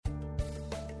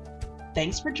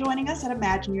Thanks for joining us at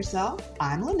Imagine Yourself.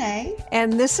 I'm Lene.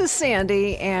 And this is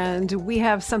Sandy, and we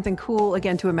have something cool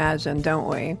again to imagine, don't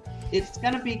we? It's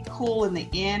going to be cool in the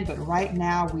end, but right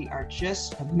now we are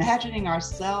just imagining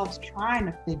ourselves trying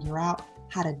to figure out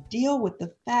how to deal with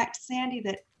the fact, Sandy,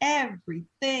 that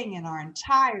everything in our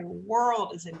entire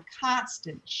world is in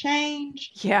constant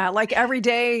change. Yeah, like every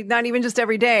day, not even just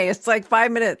every day. It's like 5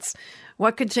 minutes.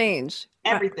 What could change?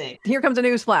 Everything. Here comes a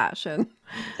news flash.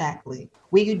 Exactly.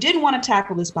 We didn't want to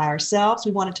tackle this by ourselves.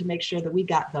 We wanted to make sure that we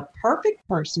got the perfect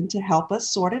person to help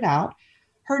us sort it out.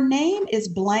 Her name is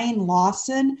Blaine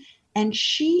Lawson, and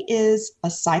she is a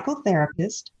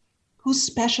psychotherapist who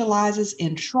specializes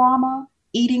in trauma,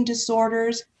 eating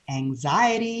disorders,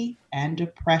 anxiety, and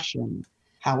depression.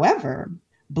 However,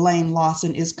 Blaine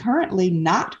Lawson is currently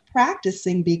not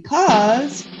practicing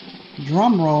because,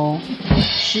 drumroll,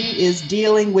 she is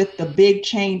dealing with the big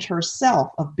change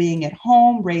herself of being at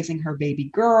home, raising her baby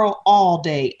girl all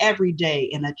day, every day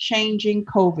in a changing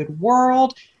COVID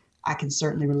world. I can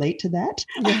certainly relate to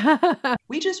that.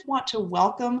 We just want to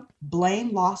welcome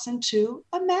Blaine Lawson to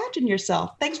Imagine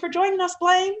Yourself. Thanks for joining us,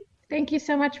 Blaine. Thank you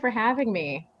so much for having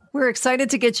me. We're excited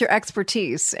to get your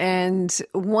expertise. And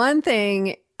one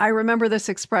thing, I remember this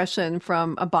expression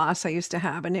from a boss I used to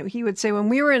have, and he would say when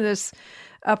we were in this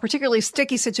particularly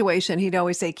sticky situation, he'd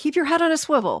always say, keep your head on a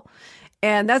swivel.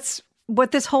 And that's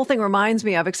what this whole thing reminds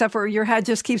me of, except for your head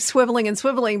just keeps swiveling and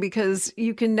swiveling because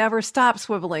you can never stop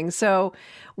swiveling. So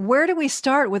where do we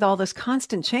start with all this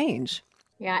constant change?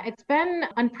 Yeah, it's been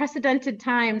unprecedented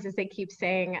times, as they keep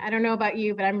saying. I don't know about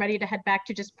you, but I'm ready to head back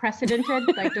to just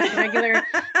precedented, like just regular.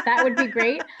 That would be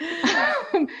great.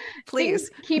 Please.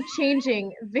 Things keep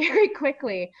changing very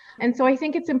quickly. And so I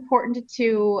think it's important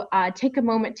to take a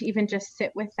moment to even just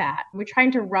sit with that. We're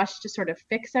trying to rush to sort of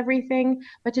fix everything,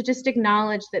 but to just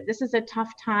acknowledge that this is a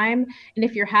tough time. And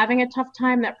if you're having a tough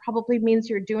time, that probably means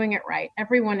you're doing it right.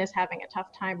 Everyone is having a tough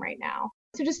time right now.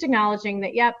 So just acknowledging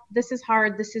that, yep, this is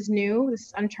hard, this is new, this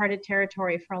is uncharted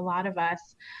territory for a lot of us,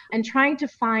 and trying to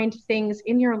find things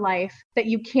in your life that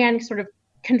you can sort of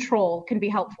control can be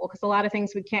helpful, because a lot of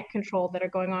things we can't control that are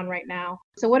going on right now.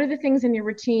 So what are the things in your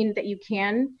routine that you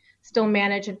can still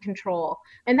manage and control?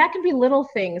 And that can be little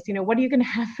things. You know, what are you going to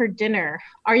have for dinner?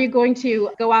 Are you going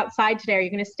to go outside today? Are you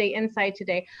going to stay inside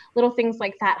today? Little things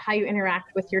like that, how you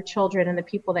interact with your children and the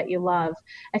people that you love,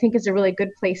 I think is a really good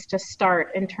place to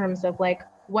start in terms of like,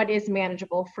 what is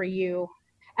manageable for you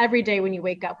every day when you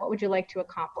wake up? What would you like to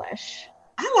accomplish?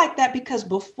 I like that because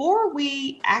before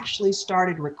we actually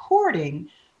started recording,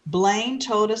 Blaine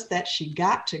told us that she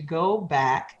got to go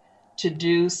back to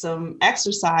do some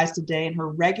exercise today in her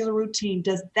regular routine.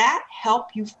 Does that help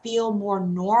you feel more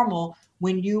normal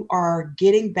when you are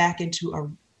getting back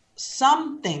into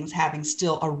some things having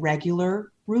still a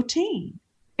regular routine?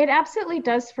 It absolutely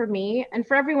does for me. And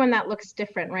for everyone that looks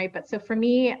different, right? But so for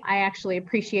me, I actually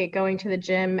appreciate going to the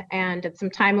gym, and it's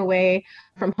some time away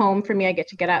from home. For me, I get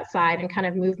to get outside and kind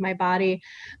of move my body.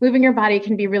 Moving your body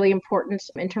can be really important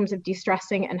in terms of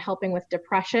de-stressing and helping with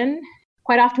depression.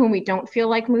 Quite often when we don't feel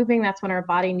like moving, that's when our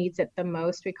body needs it the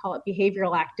most. We call it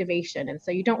behavioral activation. And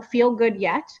so you don't feel good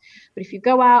yet, but if you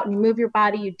go out and you move your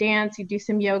body, you dance, you do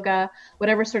some yoga,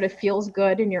 whatever sort of feels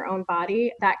good in your own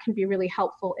body, that can be really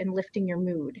helpful in lifting your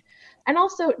mood. And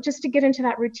also just to get into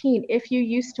that routine, if you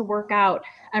used to work out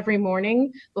every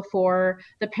morning before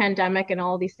the pandemic and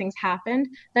all these things happened,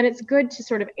 then it's good to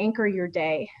sort of anchor your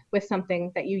day with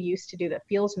something that you used to do that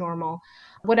feels normal,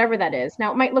 whatever that is.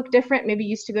 Now, it might look different. Maybe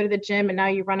you used to go to the gym and now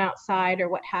you run outside or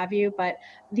what have you, but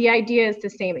the idea is the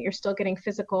same, that you're still getting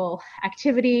physical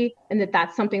activity and that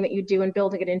that's something that you do and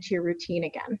building it into your routine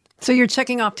again. So you're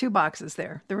checking off 2 boxes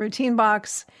there, the routine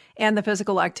box and the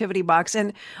physical activity box.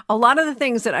 And a lot of the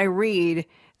things that I read,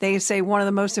 they say one of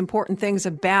the most important things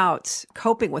about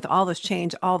coping with all this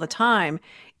change all the time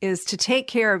is to take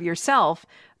care of yourself.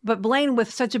 But Blaine,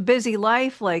 with such a busy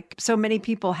life like so many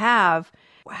people have,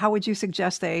 how would you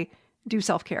suggest they do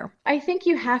self-care? I think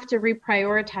you have to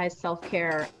reprioritize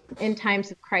self-care in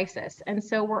times of crisis. And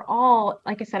so we're all,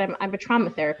 like I said, I'm a trauma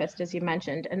therapist, as you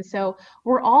mentioned. And so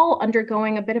we're all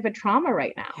undergoing a bit of a trauma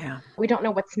right now. Yeah. We don't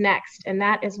know what's next. And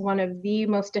that is one of the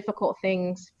most difficult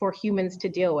things for humans to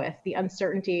deal with, the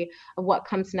uncertainty of what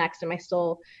comes next. Am I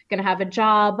still going to have a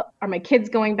job? Are my kids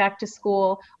going back to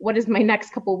school? What is my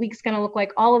next couple of weeks going to look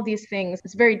like? All of these things.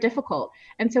 It's very difficult.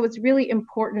 And so it's really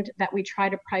important that we try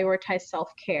to prioritize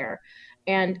self-care.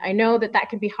 And I know that that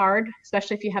can be hard,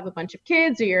 especially if you have a bunch of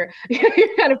kids or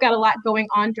you're kind of got a lot going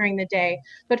on during the day,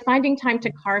 but finding time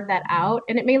to carve that out.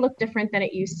 And it may look different than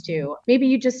it used to. Maybe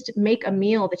you just make a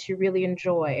meal that you really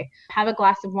enjoy, have a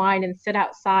glass of wine and sit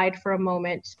outside for a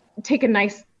moment, take a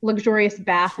nice luxurious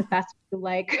bath if that's what you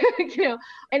like,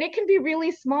 and it can be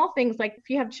really small things. Like if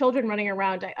you have children running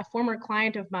around, a former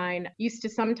client of mine used to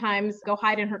sometimes go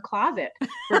hide in her closet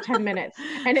for 10 minutes.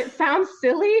 And it sounds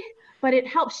silly, but it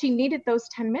helps. She needed those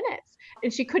 10 minutes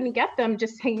and she couldn't get them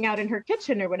just hanging out in her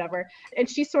kitchen or whatever. And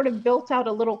she sort of built out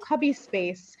a little cubby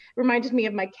space. Reminded me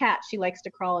of my cat. She likes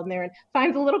to crawl in there and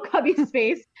finds a little cubby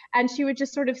space. And she would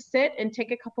just sort of sit and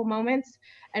take a couple moments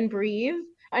and breathe.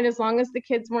 And as long as the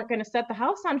kids weren't going to set the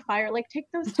house on fire, like take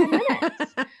those 10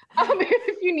 minutes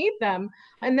if you need them,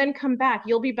 and then come back.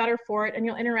 You'll be better for it, and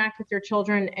you'll interact with your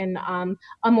children in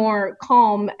a more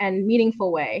calm and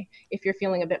meaningful way if you're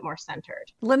feeling a bit more centered.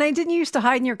 Lene, didn't you used to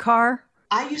hide in your car?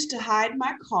 I used to hide in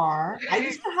my car. I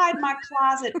used to hide in my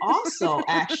closet also,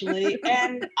 actually.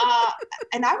 And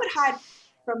I would hide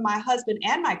from my husband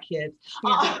and my kids.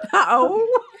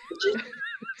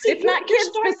 It's not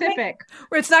kid specific.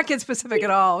 It's not kid specific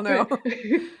at all. No.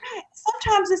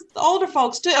 Sometimes it's the older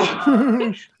folks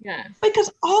too. Yes.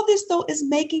 Because all this though is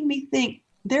making me think.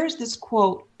 There's this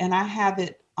quote, and I have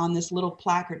it on this little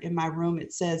placard in my room.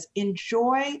 It says,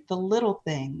 "Enjoy the little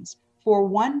things, for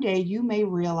one day you may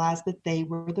realize that they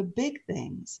were the big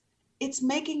things." It's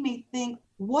making me think,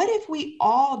 what if we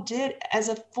all did, as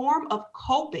a form of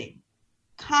coping,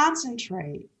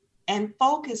 concentrate and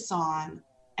focus on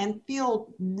and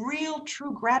feel real,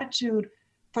 true gratitude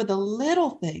for the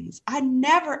little things. I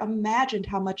never imagined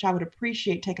how much I would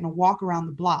appreciate taking a walk around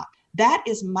the block. That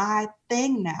is my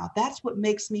thing now. That's what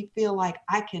makes me feel like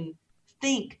I can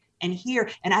think and hear.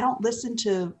 And I don't listen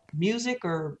to music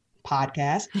or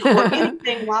podcasts or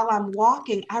anything while I'm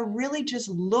walking. I really just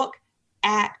look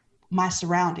at my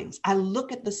surroundings. I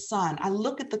look at the sun. I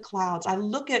look at the clouds. I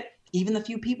look at even the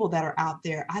few people that are out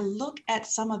there. I look at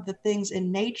some of the things in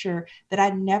nature that I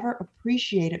never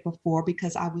appreciated before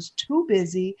because I was too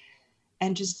busy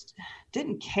and just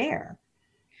didn't care.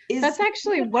 That's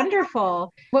actually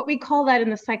wonderful. What we call that in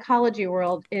the psychology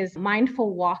world is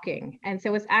mindful walking. And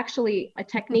so it's actually a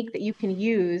technique that you can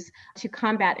use to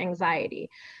combat anxiety.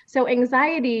 So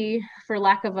anxiety, for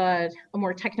lack of a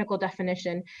more technical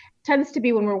definition, tends to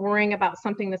be when we're worrying about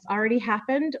something that's already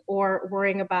happened or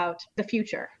worrying about the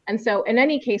future. And so in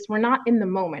any case, we're not in the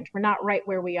moment. We're not right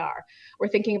where we are. We're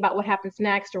thinking about what happens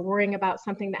next or worrying about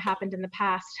something that happened in the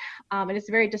past. And it's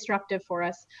very disruptive for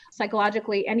us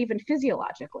psychologically and even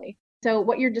physiologically. So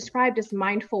what you're described is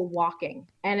mindful walking.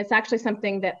 And it's actually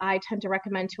something that I tend to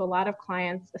recommend to a lot of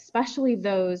clients, especially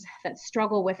those that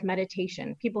struggle with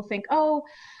meditation. People think, oh,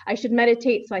 I should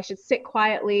meditate, so I should sit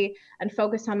quietly and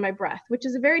focus on my breath, which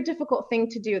is a very difficult thing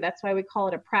to do. That's why we call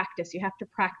it a practice. You have to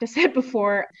practice it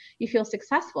before you feel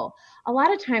successful. A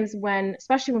lot of times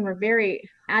especially when we're very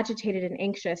agitated and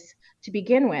anxious to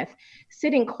begin with,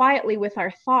 sitting quietly with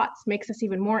our thoughts makes us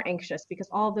even more anxious because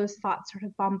all those thoughts sort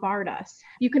of bombard us.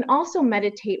 You can also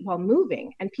meditate while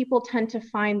moving, and people tend to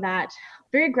find that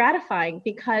very gratifying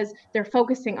because they're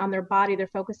focusing on their body, they're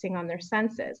focusing on their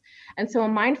senses. And so a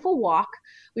mindful walk,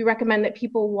 we recommend that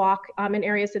people walk in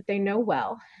areas that they know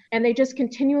well, and they just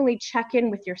continually check in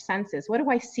with your senses. What do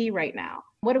I see right now?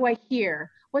 What do I hear?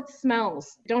 What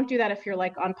smells? Don't do that if you're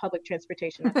like on public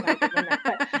transportation. That's not good enough.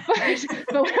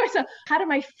 But how do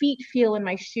my feet feel in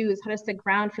my shoes? How does the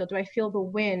ground feel? Do I feel the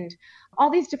wind? All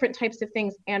these different types of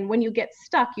things. And when you get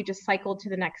stuck, you just cycle to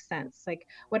the next sense. Like,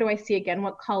 what do I see again?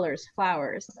 What colors,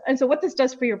 flowers? And so what this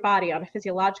does for your body on a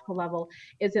physiological level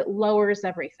is it lowers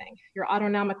everything. Your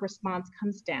autonomic response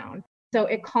comes down. So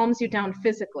it calms you down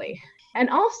physically. And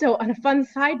also, on a fun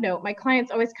side note, my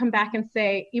clients always come back and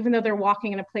say, even though they're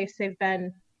walking in a place they've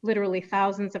been literally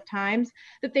thousands of times,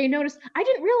 that they notice, I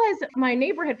didn't realize that my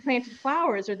neighbor had planted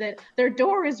flowers or that their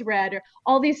door is red, or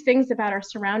all these things about our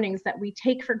surroundings that we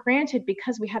take for granted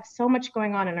because we have so much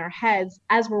going on in our heads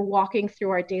as we're walking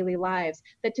through our daily lives,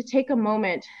 that to take a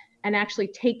moment and actually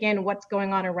take in what's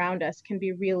going on around us can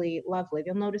be really lovely.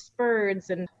 They'll notice birds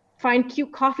and find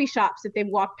cute coffee shops that they've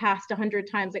walked past 100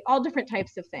 times, like all different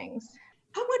types of things.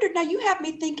 I wonder, now you have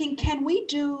me thinking, can we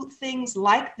do things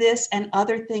like this and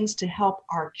other things to help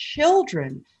our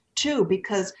children too?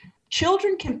 Because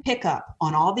children can pick up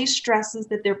on all these stresses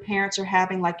that their parents are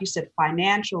having, like you said,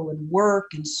 financial and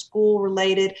work and school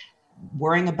related,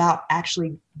 worrying about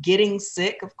actually getting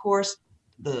sick, of course,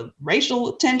 the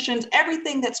racial tensions,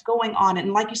 everything that's going on.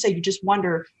 And like you say, you just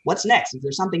wonder what's next. Is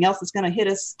there something else that's going to hit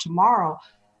us tomorrow?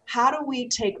 How do we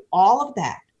take all of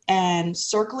that and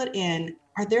circle it in?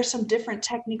 Are there some different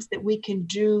techniques that we can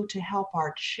do to help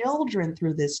our children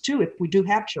through this too, if we do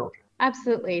have children?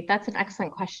 Absolutely. That's an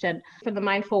excellent question. For the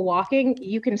mindful walking,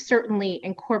 you can certainly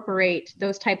incorporate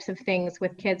those types of things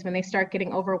with kids when they start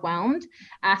getting overwhelmed,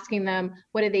 asking them,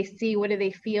 what do they see? What do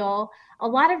they feel? A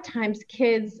lot of times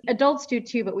kids, adults do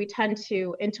too, but we tend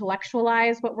to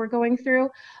intellectualize what we're going through.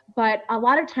 But a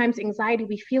lot of times anxiety,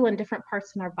 we feel in different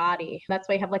parts in our body. That's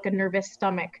why you have like a nervous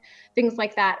stomach, things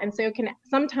like that. And so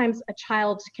sometimes a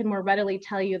child can more readily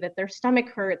tell you that their stomach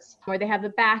hurts or they have a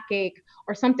backache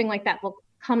or something like that will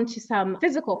come to some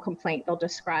physical complaint they'll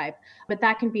describe, but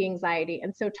that can be anxiety.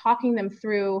 And so talking them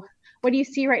through, what do you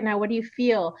see right now? What do you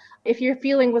feel? If your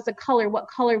feeling was a color, what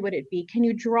color would it be? Can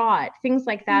you draw it? Things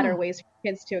like that are ways for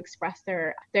kids to express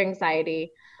their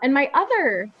anxiety. And my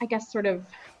other, I guess, sort of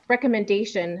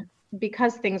recommendation,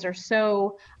 because things are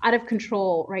so out of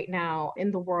control right now in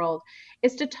the world,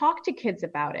 is to talk to kids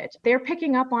about it. They're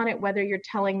picking up on it, whether you're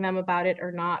telling them about it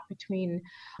or not, between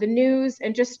the news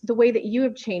and just the way that you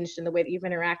have changed and the way that you've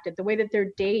interacted, the way that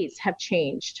their days have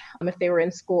changed, if they were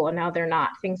in school and now they're not,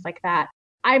 things like that.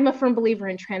 I'm a firm believer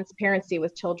in transparency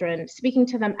with children, speaking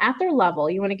to them at their level.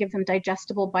 You want to give them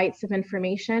digestible bites of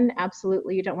information.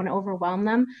 Absolutely. You don't want to overwhelm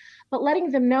them, but letting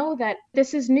them know that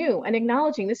this is new and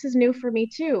acknowledging this is new for me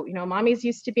too. You know, mommy's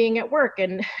used to being at work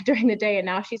and during the day, and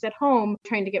now she's at home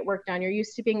trying to get work done. You're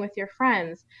used to being with your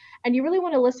friends, and you really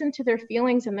want to listen to their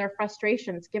feelings and their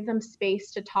frustrations, give them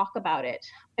space to talk about it,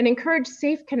 and encourage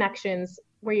safe connections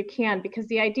where you can, because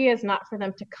the idea is not for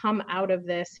them to come out of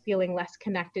this feeling less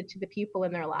connected to the people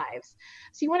in their lives.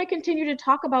 So you want to continue to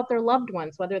talk about their loved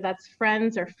ones, whether that's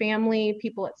friends or family,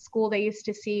 people at school they used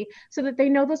to see, so that they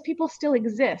know those people still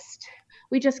exist.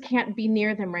 We just can't be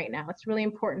near them right now. It's really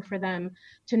important for them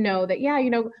to know that, yeah,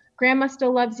 you know, grandma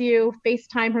still loves you,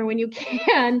 FaceTime her when you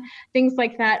can, things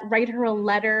like that. Write her a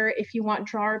letter if you want,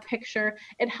 draw her a picture.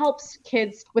 It helps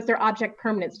kids with their object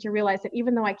permanence to realize that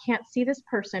even though I can't see this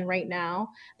person right now,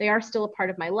 they are still a part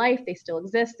of my life. They still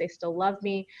exist. They still love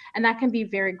me. And that can be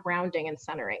very grounding and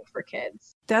centering for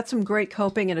kids. That's some great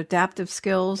coping and adaptive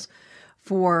skills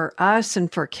for us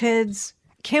and for kids.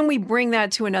 Can we bring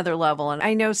that to another level? And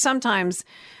I know sometimes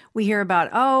we hear about,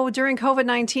 oh, during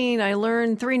COVID-19, I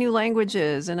learned 3 new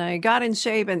languages and I got in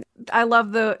shape. And I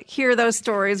love to hear those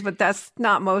stories, but that's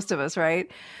not most of us, right?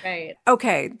 Right.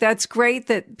 Okay, that's great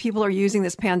that people are using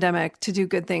this pandemic to do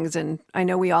good things. And I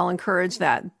know we all encourage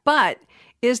that. But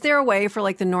is there a way for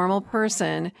like the normal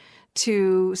person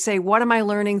to say, what am I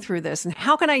learning through this? And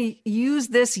how can I use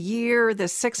this year,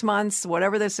 this 6 months,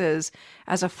 whatever this is,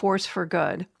 as a force for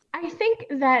good? I think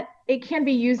that it can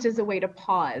be used as a way to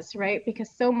pause, right?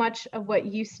 Because so much of what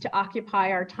used to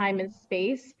occupy our time and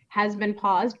space has been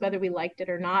paused, whether we liked it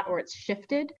or not, or it's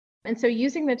shifted. And so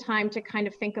using the time to kind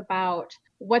of think about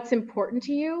what's important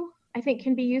to you, I think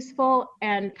can be useful.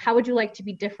 And how would you like to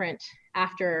be different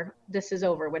after this is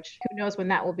over, which who knows when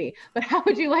that will be, but how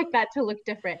would you like that to look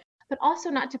different? But also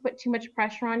not to put too much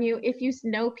pressure on you. If you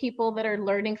know people that are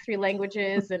learning 3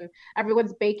 languages and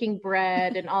everyone's baking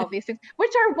bread and all of these things,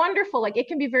 which are wonderful, like it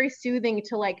can be very soothing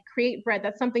to like create bread.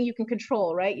 That's something you can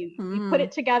control, right? You put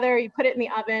it together, you put it in the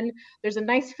oven. There's a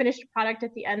nice finished product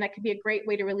at the end that could be a great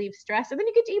way to relieve stress. And then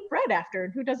you get to eat bread after,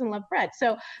 and who doesn't love bread?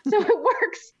 So it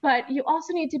works, but you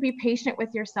also need to be patient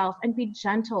with yourself and be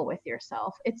gentle with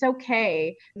yourself. It's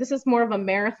okay. This is more of a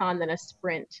marathon than a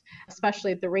sprint,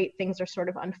 especially at the rate things are sort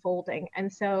of unfolding.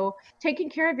 And so taking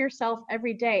care of yourself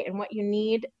every day and what you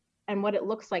need and what it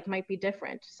looks like might be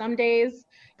different. Some days,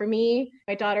 for me,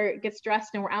 my daughter gets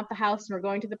dressed and we're out the house and we're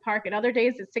going to the park. And other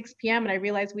days it's 6 p.m. and I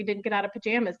realize we didn't get out of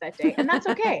pajamas that day. And that's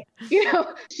okay. You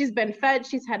know, she's been fed,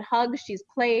 she's had hugs, she's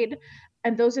played.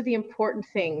 And those are the important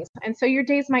things. And so your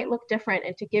days might look different,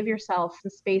 and to give yourself some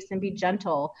space and be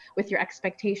gentle with your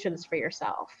expectations for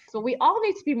yourself. So we all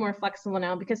need to be more flexible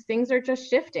now because things are just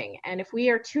shifting. And if we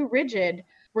are too rigid,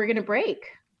 we're going to break.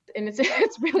 And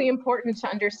it's really important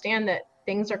to understand that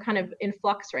things are kind of in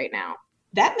flux right now.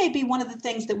 That may be one of the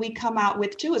things that we come out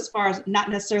with too, as far as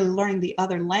not necessarily learning the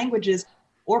other languages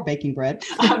or baking bread,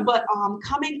 but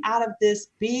coming out of this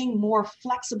being more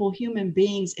flexible human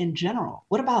beings in general.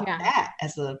 What about that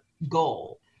as a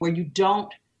goal, where you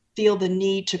don't feel the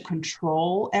need to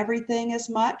control everything as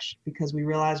much because we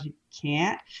realize you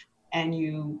can't, and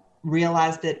you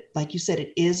realize that, like you said,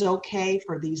 it is okay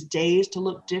for these days to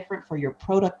look different, for your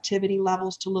productivity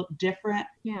levels to look different.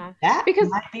 Yeah. That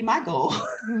might be my goal.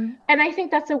 And I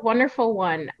think that's a wonderful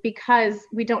one because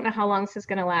we don't know how long this is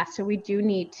going to last. So we do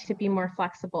need to be more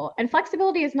flexible. And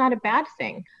flexibility is not a bad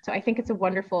thing. So I think it's a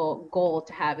wonderful goal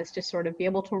to have, is to sort of be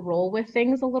able to roll with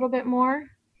things a little bit more.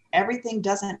 Everything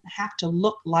doesn't have to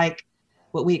look like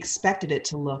what we expected it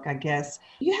to look, I guess.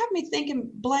 You have me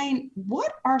thinking, Blaine,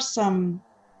 what are some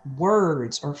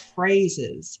words or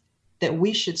phrases that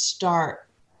we should start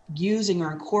using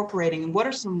or incorporating? And what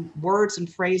are some words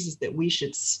and phrases that we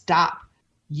should stop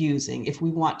using if we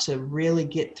want to really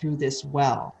get through this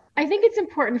well? I think it's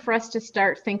important for us to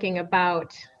start thinking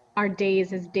about our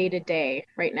days as day to day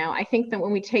right now. I think that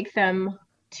when we take them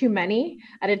too many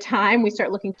at a time, we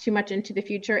start looking too much into the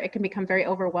future, it can become very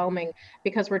overwhelming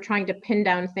because we're trying to pin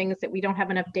down things that we don't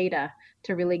have enough data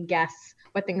to really guess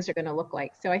what things are going to look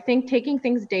like. So I think taking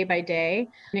things day by day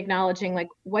and acknowledging, like,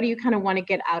 what do you kind of want to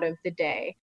get out of the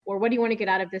day? Or what do you want to get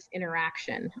out of this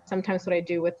interaction? Sometimes what I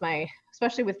do with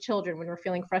especially with children when we're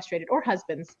feeling frustrated, or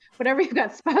husbands, whatever you've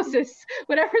got, spouses,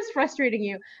 whatever's frustrating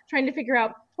you, trying to figure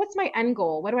out, what's my end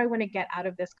goal? What do I want to get out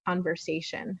of this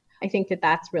conversation? I think that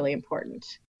that's really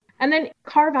important. And then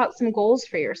carve out some goals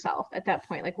for yourself at that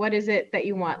point. Like, what is it that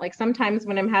you want? Like, sometimes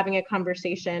when I'm having a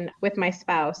conversation with my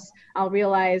spouse, I'll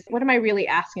realize, what am I really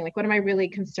asking? Like, what am I really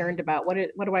concerned about? What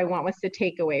do I want? What's the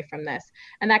takeaway from this?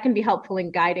 And that can be helpful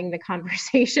in guiding the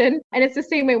conversation. And it's the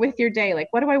same way with your day. Like,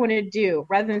 what do I want to do?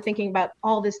 Rather than thinking about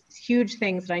all these huge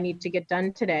things that I need to get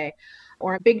done today,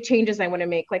 or big changes I want to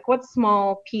make, like, what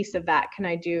small piece of that can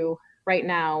I do right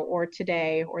now, or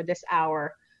today, or this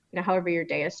hour? However your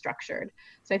day is structured.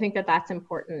 So I think that that's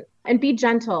important. And be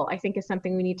gentle, I think, is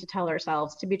something we need to tell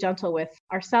ourselves, to be gentle with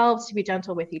ourselves, to be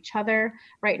gentle with each other.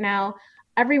 Right now,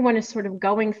 everyone is sort of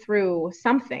going through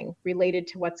something related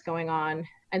to what's going on.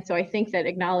 And so I think that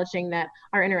acknowledging that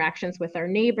our interactions with our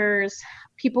neighbors,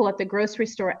 people at the grocery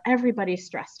store, everybody's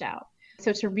stressed out.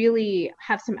 So to really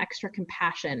have some extra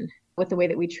compassion with the way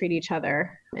that we treat each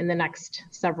other in the next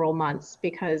several months,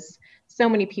 because so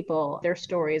many people, their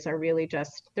stories are really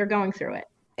just, they're going through it.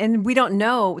 And we don't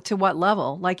know to what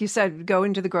level. Like you said, go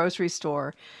into the grocery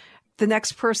store. The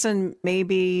next person may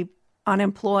be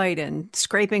unemployed and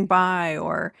scraping by,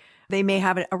 or they may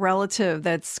have a relative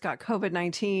that's got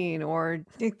COVID-19, or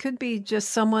it could be just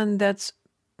someone that's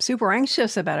super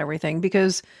anxious about everything,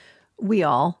 because we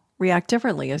all react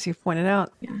differently, as you've pointed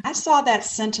out. I saw that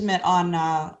sentiment on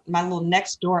my little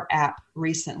Nextdoor app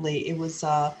recently. It was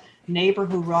a neighbor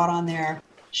who wrote on there.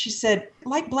 She said,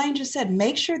 like Blaine just said,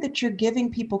 make sure that you're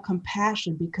giving people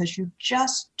compassion, because you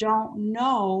just don't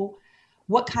know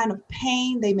what kind of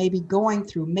pain they may be going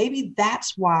through. Maybe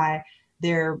that's why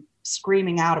they're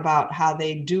screaming out about how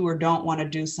they do or don't want to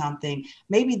do something.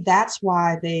 Maybe that's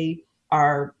why they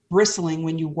are bristling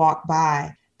when you walk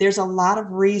by. There's a lot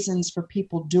of reasons for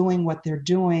people doing what they're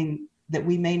doing that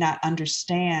we may not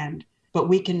understand, but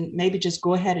we can maybe just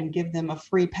go ahead and give them a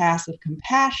free pass of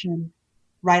compassion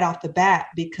right off the bat,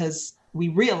 because we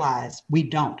realize we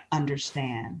don't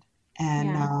understand.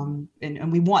 And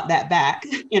we want that back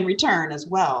in return as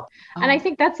well. And I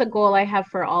think that's a goal I have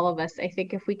for all of us. I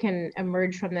think if we can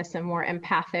emerge from this a more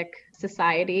empathic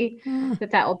society,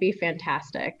 that will be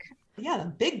fantastic. Yeah, the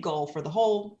big goal for the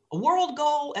whole world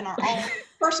goal and our own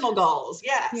personal goals.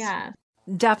 Yes. Yeah.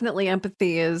 Definitely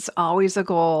empathy is always a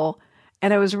goal.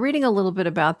 And I was reading a little bit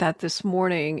about that this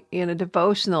morning in a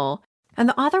devotional. And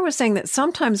the author was saying that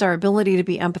sometimes our ability to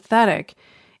be empathetic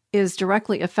is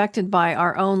directly affected by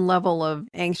our own level of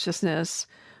anxiousness.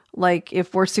 Like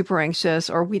if we're super anxious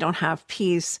or we don't have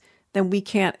peace, then we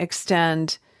can't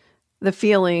extend the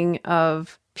feeling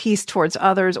of peace towards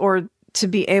others, or to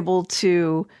be able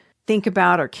to think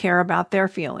about or care about their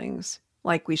feelings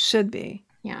like we should be.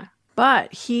 Yeah.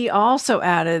 But he also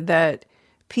added that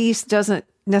peace doesn't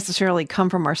necessarily come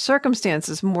from our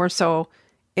circumstances, more so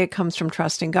it comes from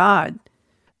trusting God.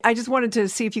 I just wanted to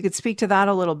see if you could speak to that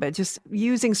a little bit, just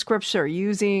using scripture,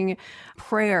 using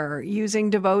prayer, using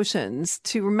devotions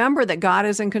to remember that God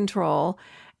is in control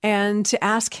and to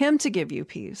ask him to give you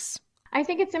peace. I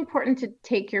think it's important to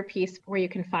take your peace where you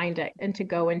can find it and to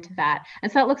go into that.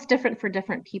 And so it looks different for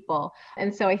different people.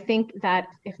 And so I think that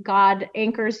if God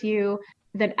anchors you,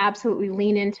 then absolutely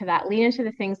lean into that. Lean into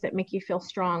the things that make you feel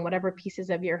strong, whatever pieces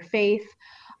of your faith,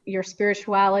 your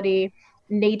spirituality,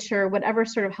 nature, whatever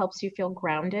sort of helps you feel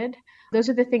grounded. Those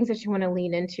are the things that you want to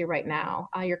lean into right now.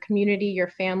 Your community, your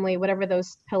family, whatever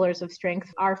those pillars of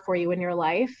strength are for you in your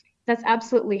life. That's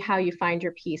absolutely how you find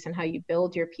your peace and how you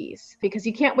build your peace, because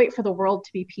you can't wait for the world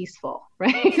to be peaceful,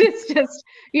 right? It's just,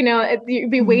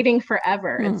 you'd be waiting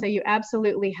forever. And so you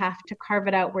absolutely have to carve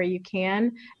it out where you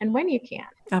can and when you can.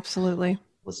 Absolutely.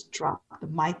 Let's drop the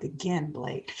mic again,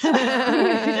 Blake.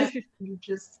 You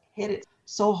just hit it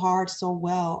so hard, so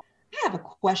well. I have a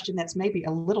question that's maybe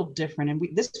a little different, and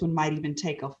this one might even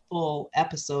take a full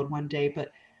episode one day,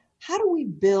 but how do we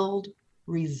build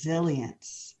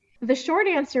resilience? The short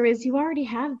answer is you already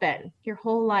have been your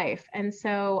whole life. And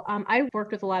so I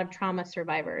worked with a lot of trauma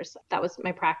survivors. That was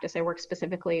my practice. I worked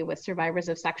specifically with survivors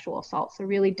of sexual assault, so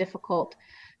really difficult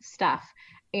stuff.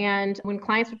 And when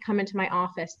clients would come into my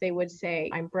office, they would say,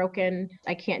 I'm broken,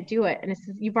 I can't do it. And it's,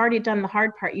 you've already done the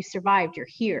hard part. You survived, you're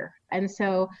here. And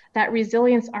so that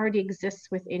resilience already exists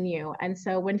within you. And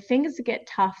so when things get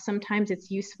tough, sometimes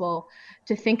it's useful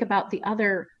to think about the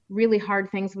other really hard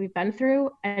things we've been through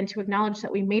and to acknowledge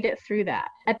that we made it through that.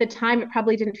 At the time, it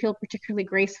probably didn't feel particularly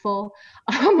graceful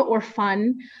or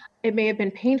fun. It may have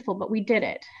been painful, but we did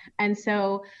it. And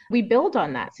so we build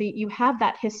on that. So you have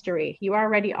that history. You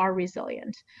already are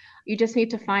resilient. You just need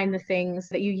to find the things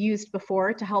that you used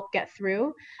before to help get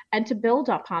through and to build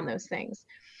upon those things.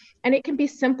 And it can be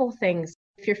simple things.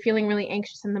 If you're feeling really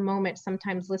anxious in the moment,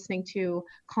 sometimes listening to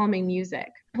calming music,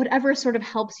 whatever sort of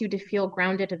helps you to feel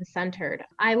grounded and centered.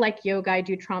 I like yoga. I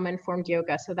do trauma-informed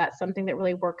yoga. So that's something that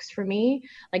really works for me.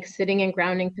 Like sitting in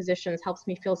grounding positions helps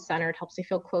me feel centered, helps me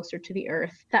feel closer to the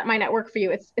earth. That might not work for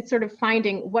you. It's sort of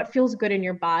finding what feels good in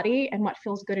your body and what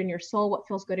feels good in your soul, what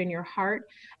feels good in your heart,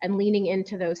 and leaning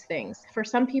into those things. For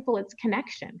some people, it's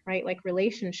connection, right? Like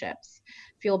relationships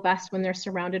feel best when they're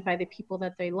surrounded by the people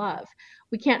that they love.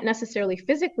 We can't necessarily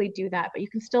physically do that, but you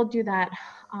can still do that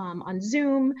on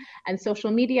Zoom and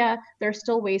social media. There are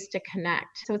still ways to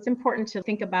connect. So it's important to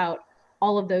think about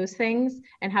all of those things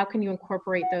and how can you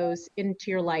incorporate those into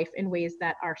your life in ways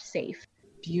that are safe.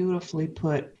 Beautifully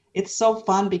put. It's so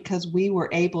fun because we were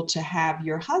able to have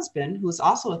your husband, who is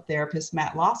also a therapist,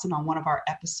 Matt Lawson, on one of our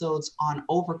episodes on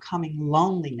overcoming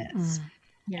loneliness.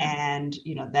 Yeah. And,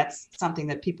 that's something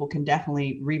that people can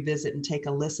definitely revisit and take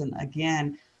a listen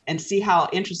again and see how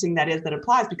interesting that is that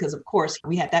applies. Because, of course,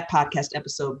 we had that podcast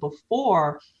episode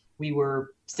before we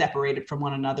were separated from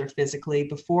one another physically,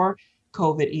 before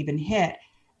COVID even hit.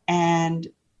 And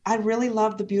I really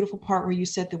love the beautiful part where you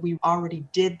said that we already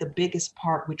did the biggest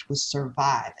part, which was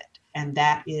survive it. And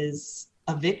that is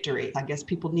a victory. I guess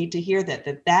people need to hear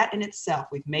that in itself,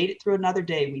 we've made it through another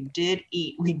day. We did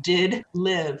eat, we did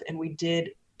live, and we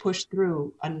did push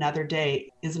through another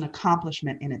day is an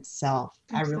accomplishment in itself.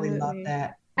 Absolutely. I really love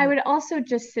that. I would also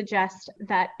just suggest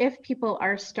that if people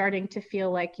are starting to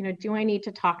feel like, do I need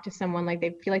to talk to someone, like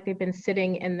they feel like they've been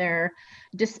sitting in their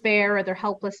despair or their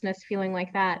helplessness, feeling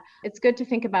like that, it's good to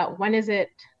think about when is it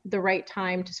the right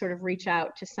time to sort of reach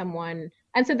out to someone.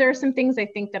 And so there are some things I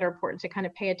think that are important to kind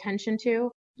of pay attention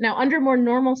to. Now, under more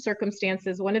normal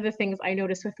circumstances, one of the things I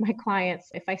notice with my clients,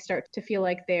 if I start to feel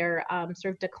like they're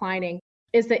sort of declining,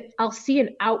 is that I'll see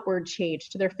an outward change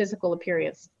to their physical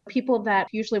appearance. People that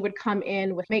usually would come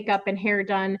in with makeup and hair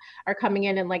done are coming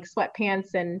in like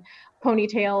sweatpants and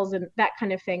ponytails and that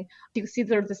kind of thing. You see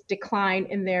sort of this decline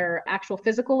in their actual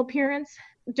physical appearance.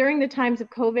 During the times of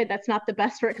COVID, that's not the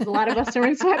best for it because a lot of us are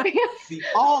in sweatpants. We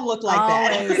all look like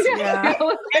that. Yeah.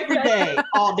 Every day,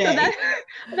 all day.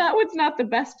 So that was not the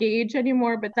best gauge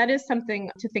anymore, but that is something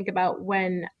to think about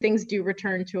when things do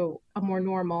return to a more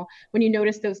normal. When you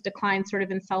notice those declines sort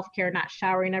of in self-care, not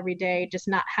showering every day, just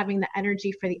not having the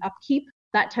energy for the upkeep,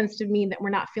 that tends to mean that we're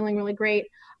not feeling really great.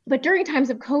 But during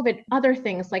times of COVID, other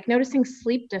things like noticing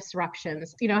sleep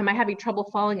disruptions, am I having trouble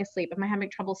falling asleep? Am I having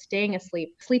trouble staying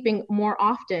asleep? Sleeping more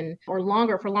often or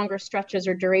longer for longer stretches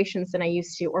or durations than I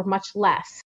used to, or much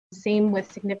less. Same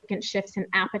with significant shifts in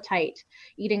appetite,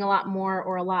 eating a lot more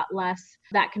or a lot less.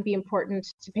 That can be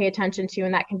important to pay attention to,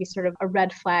 and that can be sort of a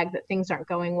red flag that things aren't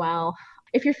going well.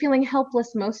 If you're feeling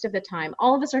helpless most of the time,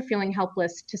 all of us are feeling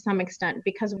helpless to some extent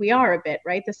because we are a bit,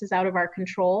 right? This is out of our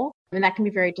control, and that can be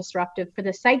very disruptive for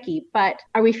the psyche. But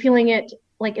are we feeling it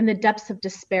like in the depths of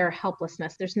despair,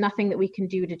 helplessness? There's nothing that we can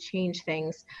do to change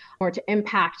things or to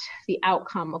impact the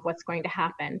outcome of what's going to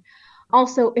happen.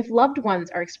 Also, if loved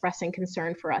ones are expressing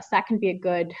concern for us, that can be a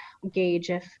good gauge.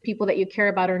 If people that you care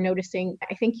about are noticing,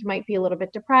 I think you might be a little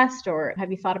bit depressed, or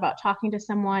have you thought about talking to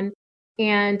someone?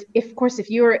 And of course,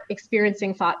 if you're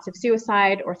experiencing thoughts of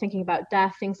suicide or thinking about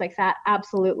death, things like that,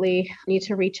 absolutely need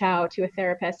to reach out to a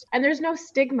therapist. And there's no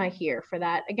stigma here for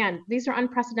that. Again, these are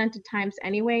unprecedented times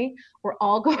anyway. We're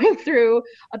all going through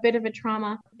a bit of a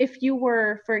trauma. If you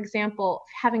were, for example,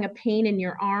 having a pain in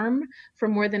your arm for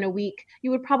more than a week,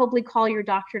 you would probably call your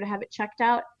doctor to have it checked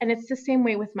out. And it's the same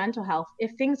way with mental health.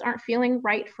 If things aren't feeling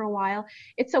right for a while,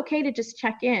 it's okay to just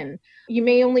check in. You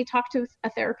may only talk to a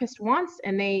therapist once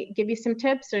and they give you some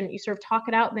tips and you sort of talk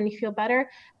it out, then you feel better.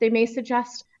 They may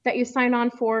suggest that you sign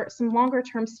on for some longer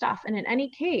term stuff. And in any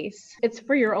case, it's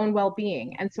for your own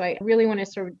well-being. And so I really want to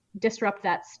sort of disrupt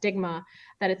that stigma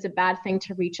that it's a bad thing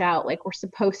to reach out like we're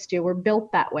supposed to. We're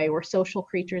built that way. We're social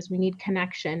creatures. We need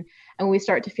connection. And when we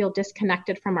start to feel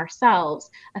disconnected from ourselves,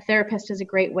 a therapist is a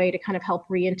great way to kind of help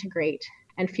reintegrate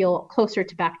and feel closer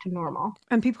to back to normal.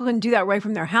 And people can do that right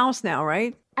from their house now,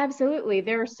 right? Absolutely.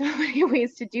 There are so many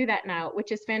ways to do that now,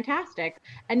 which is fantastic.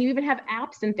 And you even have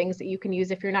apps and things that you can use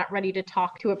if you're not ready to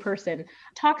talk to a person.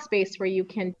 Talkspace, where you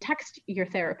can text your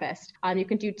therapist. You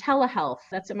can do telehealth.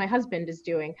 That's what my husband is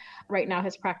doing. Right now,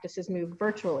 his practice has moved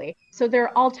virtually. So there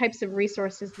are all types of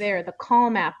resources there. The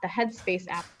Calm app, the Headspace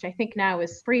app, which I think now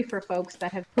is free for folks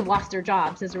that have lost their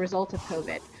jobs as a result of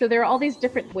COVID. So there are all these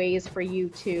different ways for you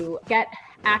to get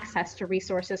access to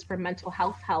resources for mental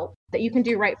health help that you can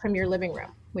do right from your living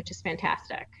room, which is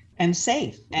fantastic. And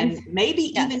safe, and maybe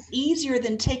even easier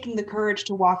than taking the courage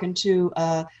to walk into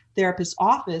a therapist's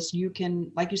office. You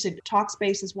can, like you said,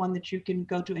 Talkspace is one that you can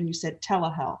go to, and you said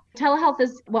telehealth. Telehealth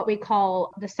is what we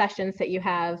call the sessions that you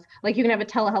have. Like you can have a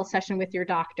telehealth session with your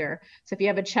doctor. So if you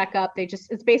have a checkup,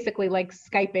 it's basically like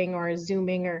Skyping or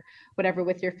Zooming or whatever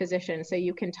with your physician. So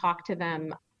you can talk to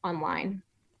them online.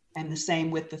 And the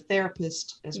same with the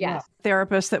therapist as well.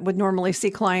 Therapists that would normally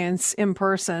see clients in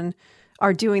person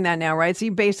are doing that now, right? So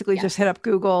you basically just hit up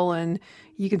Google and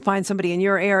you can find somebody in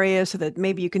your area so that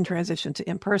maybe you can transition to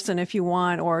in person if you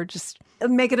want, or just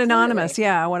make it anonymous. Absolutely.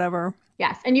 Yeah, whatever.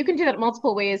 Yes, and you can do that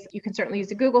multiple ways. You can certainly use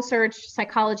a Google search.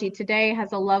 Psychology Today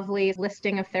has a lovely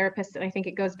listing of therapists, and I think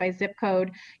it goes by zip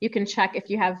code. You can check if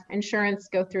you have insurance,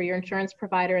 go through your insurance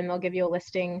provider, and they'll give you a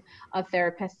listing of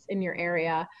therapists in your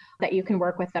area that you can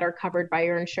work with that are covered by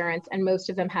your insurance. And most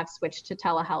of them have switched to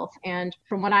telehealth. And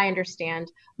from what I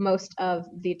understand, most of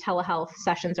the telehealth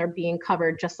sessions are being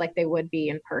covered just like they would be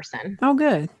in person. Oh,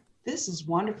 good. This is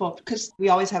wonderful, because we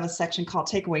always have a section called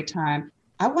Takeaway Time.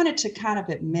 I wanted to kind of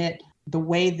admit the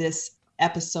way this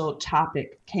episode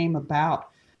topic came about.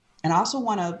 And I also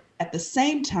want to, at the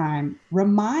same time,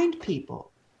 remind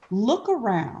people, look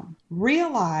around,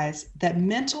 realize that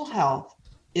mental health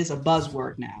is a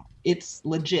buzzword now. It's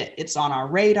legit. It's on our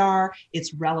radar.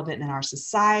 It's relevant in our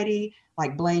society.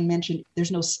 Like Blaine mentioned,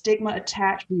 there's no stigma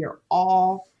attached. We are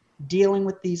all dealing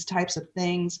with these types of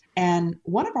things. And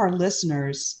one of our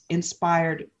listeners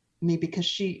inspired me because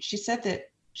she said that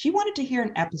she wanted to hear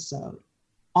an episode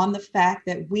on the fact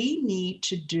that we need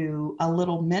to do a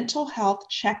little mental health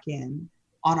check-in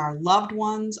on our loved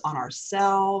ones, on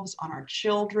ourselves, on our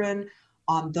children,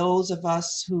 on those of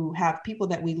us who have people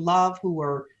that we love who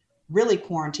are really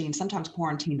quarantined, sometimes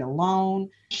quarantined alone.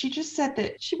 She just said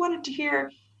that she wanted to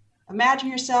hear Imagine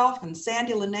Yourself and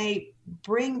Sandy Lene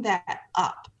bring that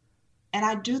up. And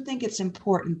I do think it's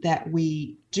important that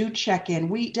we do check in.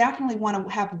 We definitely want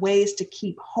to have ways to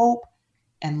keep hope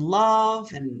and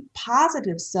love and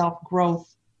positive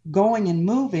self-growth going and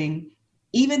moving,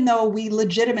 even though we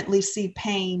legitimately see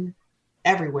pain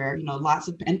everywhere, lots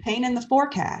of and pain in the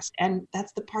forecast. And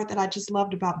that's the part that I just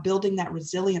loved about building that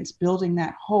resilience, building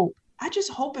that hope. I just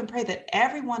hope and pray that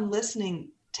everyone listening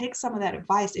takes some of that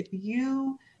advice. If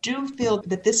you do feel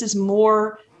that this is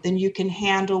more than you can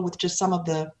handle with just some of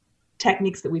the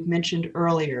techniques that we've mentioned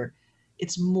earlier,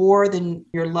 it's more than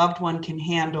your loved one can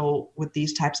handle with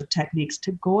these types of techniques,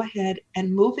 to go ahead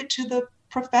and move it to the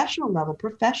professional level,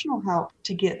 professional help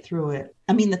to get through it.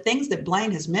 I mean, the things that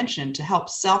Blaine has mentioned to help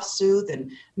self-soothe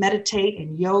and meditate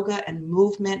and yoga and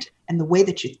movement and the way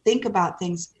that you think about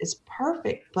things is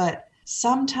perfect, but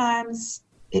sometimes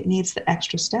it needs the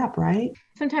extra step, right?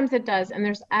 Sometimes it does. And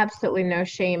there's absolutely no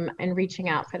shame in reaching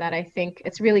out for that. I think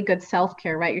it's really good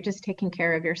self-care, right? You're just taking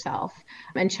care of yourself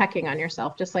and checking on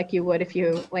yourself, just like you would if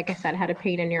you, like I said, had a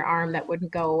pain in your arm that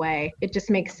wouldn't go away. It just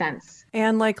makes sense.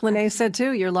 And like Lene said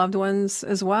too, your loved ones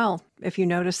as well. If you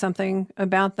notice something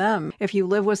about them, if you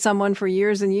live with someone for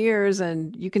years and years,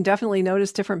 and you can definitely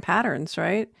notice different patterns,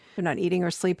 right? They're not eating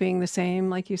or sleeping the same,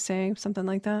 like you say, something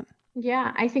like that.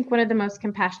 Yeah, I think one of the most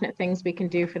compassionate things we can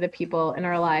do for the people in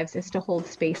our lives is to hold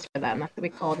space for them. That's what we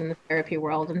call it in the therapy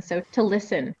world. And so to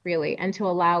listen, really, and to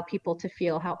allow people to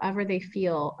feel however they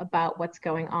feel about what's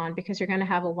going on, because you're going to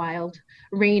have a wild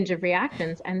range of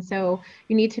reactions. And so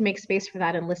you need to make space for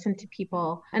that and listen to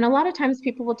people. And a lot of times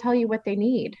people will tell you what they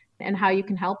need and how you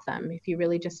can help them if you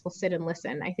really just will sit and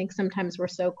listen. I think sometimes we're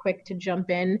so quick to jump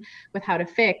in with how to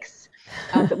fix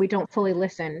that we don't fully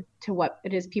listen to what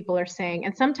it is people are saying.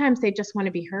 And sometimes they just want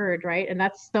to be heard, right? And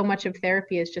that's so much of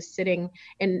therapy, is just sitting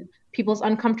in people's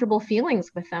uncomfortable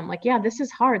feelings with them. Like, yeah, this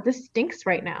is hard. This stinks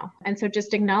right now. And so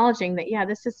just acknowledging that, yeah,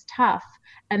 this is tough.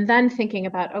 And then thinking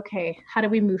about, okay, how do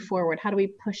we move forward? How do we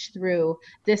push through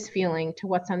this feeling to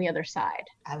what's on the other side?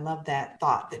 I love that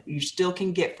thought, that you still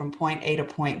can get from point A to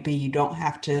point B. You don't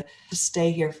have to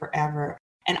stay here forever.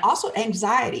 And also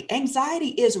anxiety. Anxiety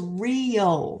is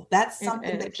real. That's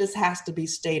something that just has to be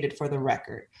stated for the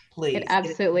record, please. It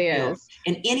absolutely is.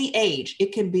 In any age,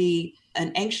 it can be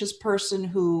an anxious person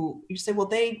who you say, well,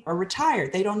 they are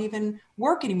retired. They don't even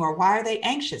work anymore. Why are they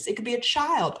anxious? It could be a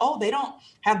child. Oh, they don't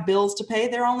have bills to pay.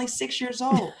 They're only 6 years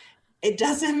old. It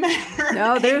doesn't matter.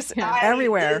 No, there's Anxiety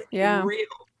everywhere. is Yeah. a real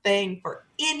thing for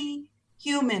any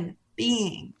human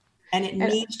being, and it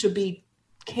needs to be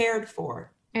cared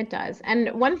for. It does. And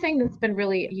one thing that's been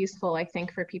really useful, I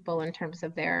think, for people in terms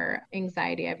of their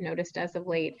anxiety, I've noticed as of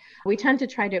late, we tend to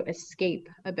try to escape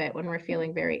a bit when we're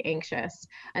feeling very anxious.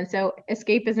 And so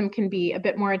escapism can be a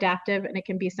bit more adaptive, and it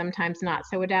can be sometimes not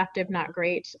so adaptive, not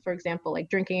great. For example, like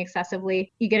drinking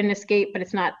excessively, you get an escape, but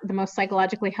it's not the most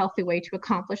psychologically healthy way to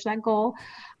accomplish that goal.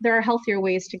 There are healthier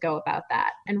ways to go about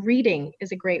that. And reading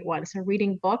is a great one. So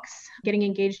reading books, getting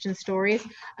engaged in stories,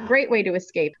 a great way to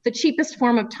escape. The cheapest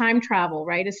form of time travel,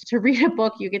 right, is to read a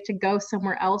book. You get to go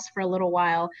somewhere else for a little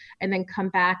while and then come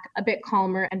back a bit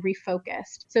calmer and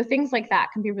refocused. So things like that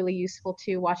can be really useful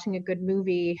too. Watching a good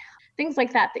movie, things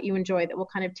like that you enjoy that will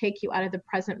kind of take you out of the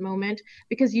present moment,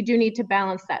 because you do need to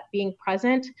balance that being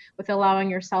present with allowing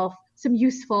yourself some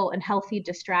useful and healthy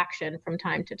distraction from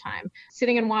time to time.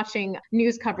 Sitting and watching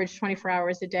news coverage 24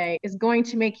 hours a day is going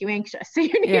to make you anxious. So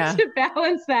you need to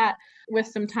balance that with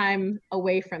some time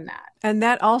away from that. And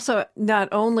that also not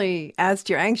only adds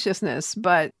to your anxiousness,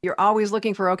 but you're always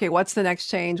looking for, okay, what's the next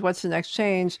change? What's the next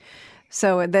change?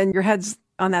 So then your head's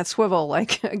on that swivel,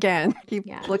 like, again, keep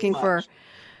looking for,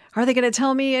 are they going to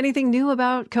tell me anything new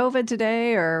about COVID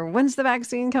today? Or when's the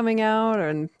vaccine coming out?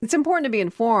 And it's important to be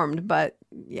informed, but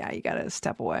yeah, you got to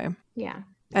step away. Yeah.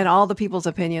 And all the people's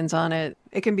opinions on it,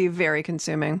 it can be very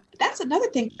consuming. That's another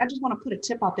thing. I just want to put a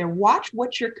tip out there. Watch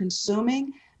what you're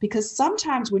consuming, because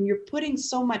sometimes when you're putting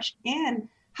so much in,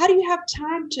 how do you have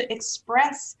time to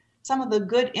express some of the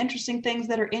good, interesting things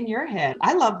that are in your head?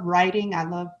 I love writing. I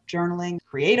love journaling,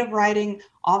 creative writing,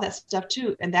 all that stuff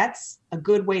too. And that's a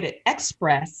good way to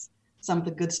express some of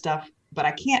the good stuff. But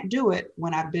I can't do it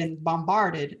when I've been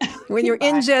bombarded. When you're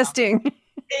ingesting.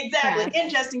 Exactly.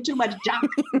 Ingesting too much junk.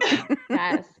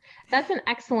 Yes. That's an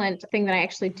excellent thing that I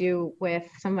actually do with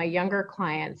some of my younger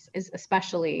clients, is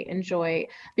especially enjoy,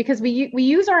 because we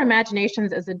use our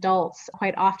imaginations as adults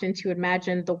quite often to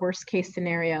imagine the worst case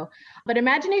scenario. But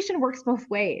imagination works both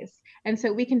ways. And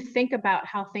so we can think about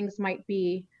how things might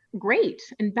be great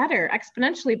and better,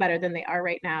 exponentially better than they are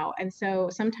right now. And so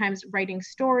sometimes writing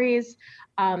stories,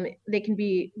 they can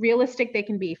be realistic, they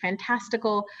can be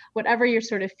fantastical, whatever you're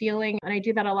sort of feeling. And I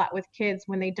do that a lot with kids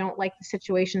when they don't like the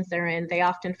situations they're in. They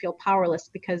often feel powerless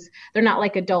because they're not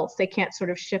like adults. They can't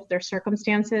sort of shift their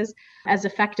circumstances as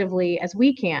effectively as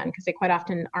we can, because they quite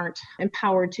often aren't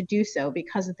empowered to do so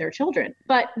because of their children.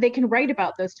 But they can write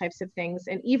about those types of things,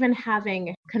 and even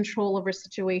having control over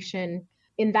situation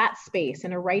in that space,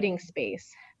 in a writing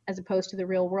space, as opposed to the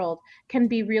real world, can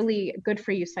be really good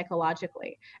for you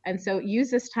psychologically. And so use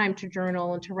this time to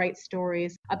journal and to write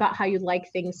stories about how you'd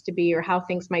like things to be, or how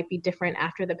things might be different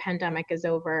after the pandemic is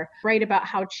over. Write about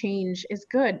how change is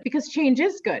good, because change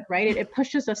is good, right? It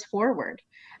pushes us forward.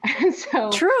 And so,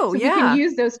 we can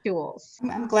use those tools.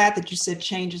 I'm glad that you said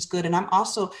change is good. And I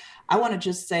want to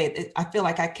just say that I feel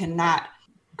like I cannot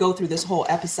go through this whole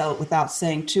episode without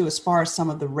saying too, as far as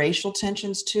some of the racial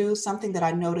tensions too, something that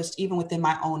I noticed even within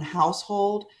my own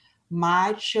household,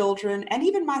 my children and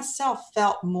even myself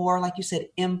felt more, like you said,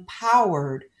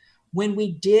 empowered when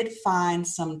we did find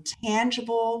some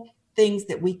tangible things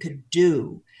that we could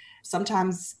do.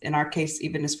 Sometimes in our case,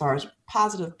 even as far as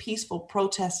positive, peaceful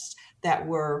protests that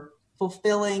were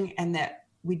fulfilling, and that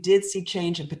we did see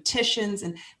change in petitions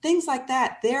and things like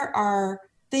that. There are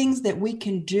things that we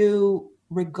can do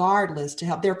regardless to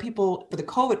help. There are people for the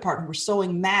COVID part who were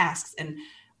sewing masks, and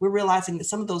we're realizing that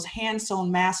some of those hand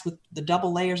sewn masks with the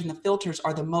double layers and the filters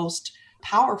are the most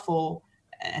powerful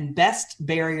and best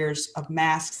barriers of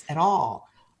masks at all,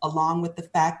 along with the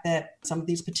fact that some of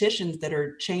these petitions that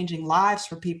are changing lives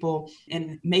for people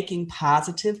and making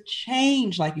positive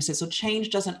change, like you said. So change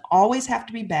doesn't always have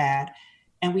to be bad,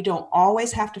 and we don't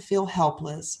always have to feel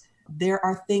helpless. There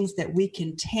are things that we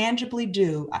can tangibly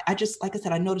do. I just, like I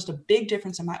said, I noticed a big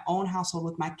difference in my own household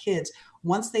with my kids.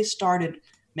 Once they started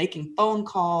making phone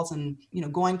calls and,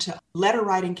 going to letter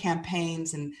writing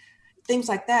campaigns and things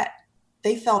like that,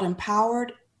 they felt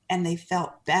empowered and they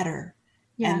felt better.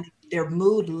 Yeah. And their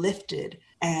mood lifted.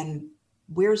 And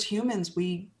we're, as humans,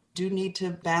 we do need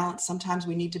to balance. Sometimes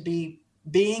we need to be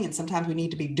being, and sometimes we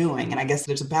need to be doing. And I guess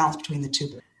there's a balance between the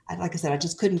two. Like I said, I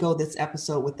just couldn't go this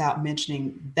episode without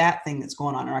mentioning that thing that's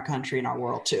going on in our country and our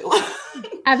world too.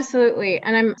 Absolutely.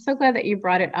 And I'm so glad that you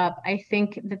brought it up. I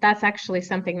think that that's actually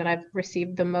something that I've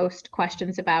received the most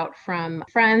questions about from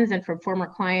friends and from former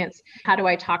clients. How do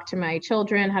I talk to my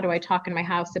children? How do I talk in my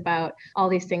house about all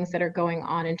these things that are going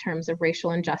on in terms of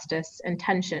racial injustice and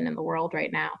tension in the world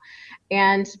right now?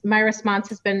 And my response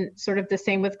has been sort of the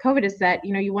same with COVID, is that,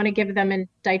 you want to give them in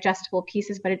digestible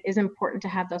pieces, but it is important to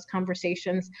have those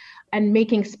conversations and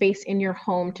making space in your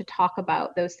home to talk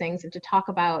about those things and to talk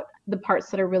about the parts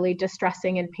that are really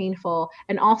distressing and painful,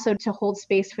 and also to hold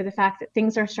space for the fact that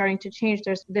things are starting to change.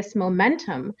 There's this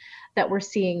momentum that we're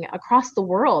seeing across the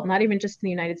world, not even just in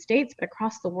the United States, but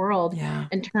across the world,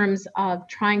 in terms of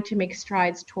trying to make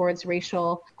strides towards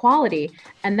racial equality.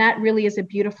 And that really is a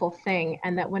beautiful thing.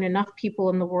 And that when enough people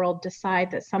in the world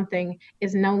decide that something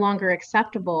is no longer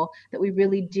acceptable, that we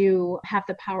really do have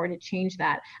the power to change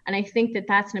that. And I think that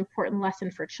that's an important lesson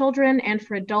for children and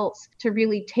for adults to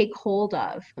really take hold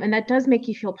of. And that does make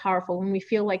you feel powerful when we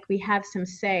feel like we have some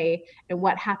say in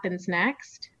what happens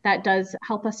next. That does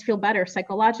help us feel better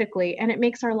psychologically, and it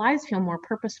makes our lives feel more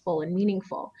purposeful and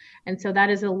meaningful. And so that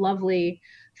is a lovely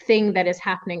thing that is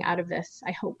happening out of this,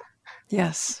 I hope.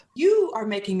 Yes. You are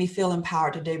making me feel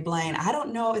empowered today, Blaine. I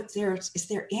don't know if is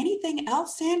there anything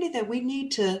else, Sandy, that we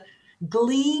need to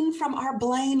glean from our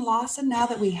Blaine Lawson now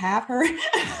that we have her?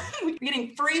 We're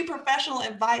getting free professional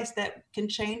advice that can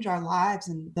change our lives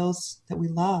and those that we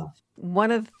love.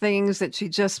 One of the things that she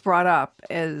just brought up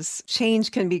is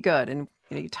change can be good. And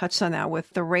you touched on that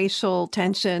with the racial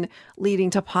tension leading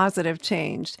to positive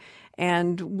change.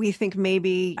 And we think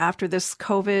maybe after this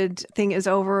COVID thing is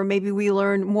over, maybe we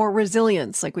learn more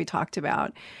resilience, like we talked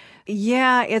about.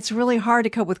 Yeah, it's really hard to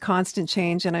cope with constant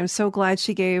change. And I'm so glad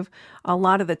she gave a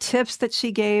lot of the tips that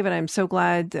she gave. And I'm so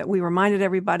glad that we reminded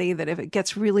everybody that if it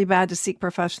gets really bad, to seek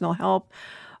professional help,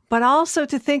 but also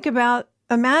to think about,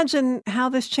 imagine how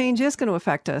this change is going to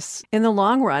affect us in the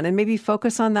long run, and maybe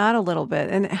focus on that a little bit.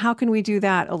 And how can we do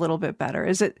that a little bit better?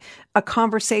 Is it a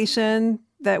conversation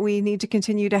that we need to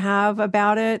continue to have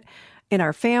about it in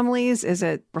our families? Is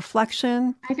it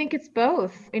reflection? I think it's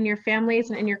both, in your families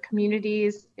and in your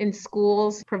communities, in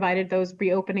schools, provided those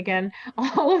reopen again,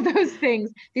 all of those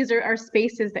things. These are our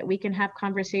spaces that we can have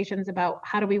conversations about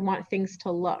how do we want things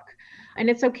to look. And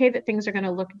it's okay that things are going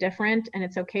to look different, and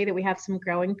it's okay that we have some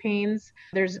growing pains.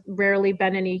 There's rarely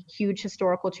been any huge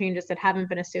historical changes that haven't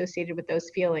been associated with those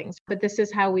feelings. But this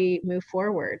is how we move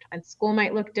forward. And school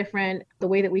might look different. The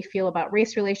way that we feel about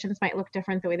race relations might look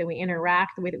different. The way that we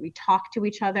interact, the way that we talk to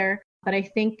each other. But I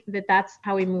think that that's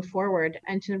how we move forward,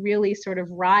 and to really sort of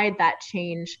ride that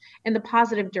change in the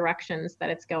positive directions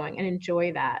that it's going and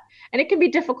enjoy that. And it can be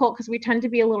difficult because we tend to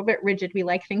be a little bit rigid. We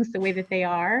like things the way that they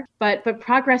are, but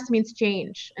progress means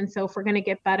change. And so if we're going to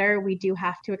get better, we do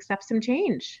have to accept some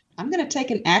change. I'm going to take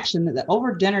an action that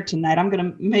over dinner tonight, I'm going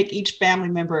to make each family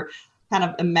member kind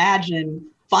of imagine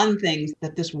fun things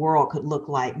that this world could look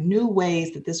like, new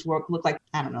ways that this world could look like,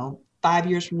 I don't know, 5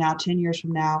 years from now, 10 years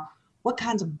from now. What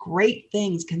kinds of great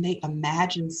things can they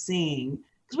imagine seeing?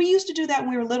 Because we used to do that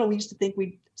when we were little. We used to think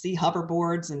we'd see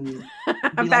hoverboards and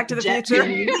Back to the Future.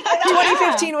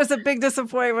 2015 was a big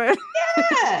disappointment.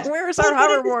 Yes. Where's our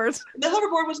hoverboards? The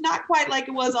hoverboard was not quite like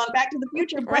it was on Back to the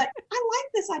Future, but I like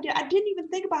this idea. I didn't even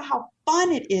think about how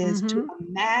fun it is to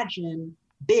imagine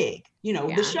big.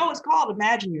 The show is called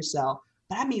Imagine Yourself.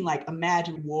 But I mean, like,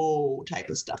 imagine, whoa, type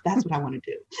of stuff. That's what I want to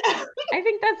do. I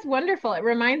think that's wonderful. It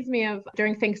reminds me of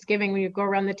during Thanksgiving when you go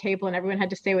around the table and everyone had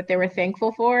to say what they were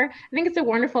thankful for. I think it's a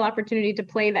wonderful opportunity to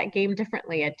play that game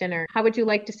differently at dinner. How would you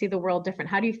like to see the world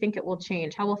different? How do you think it will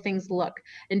change? How will things look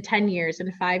in 10 years, in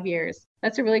 5 years?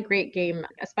 That's a really great game,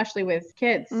 especially with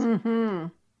kids. Mm-hmm.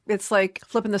 It's like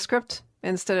flipping the script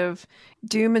instead of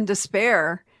doom and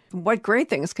despair. What great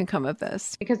things can come of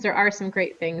this? Because there are some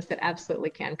great things that absolutely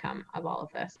can come of all of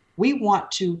this. We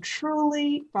want to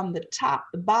truly, from the top,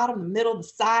 the bottom, the middle, the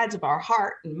sides of our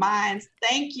heart and minds,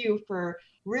 thank you for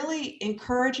really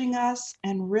encouraging us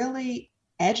and really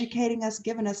educating us,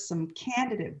 giving us some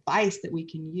candid advice that we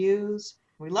can use.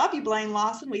 We love you, Blaine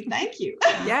Lawson. We thank you.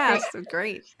 Yes,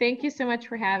 great. Thank you so much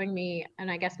for having me.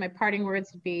 And I guess my parting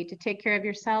words would be to take care of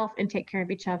yourself and take care of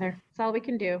each other. That's all we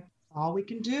can do. All we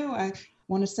can do. I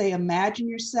want to say, imagine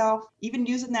yourself, even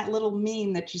using that little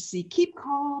meme that you see, keep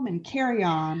calm and carry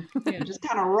on. Just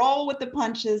kind of roll with the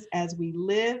punches as we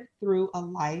live through a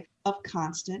life of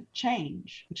constant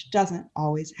change, which doesn't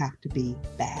always have to be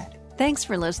bad. Thanks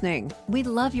for listening. We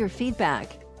love your feedback.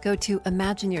 Go to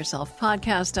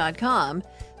imagineyourselfpodcast.com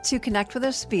to connect with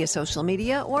us via social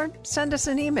media or send us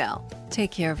an email.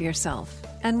 Take care of yourself,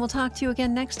 and we'll talk to you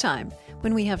again next time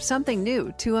when we have something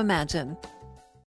new to imagine.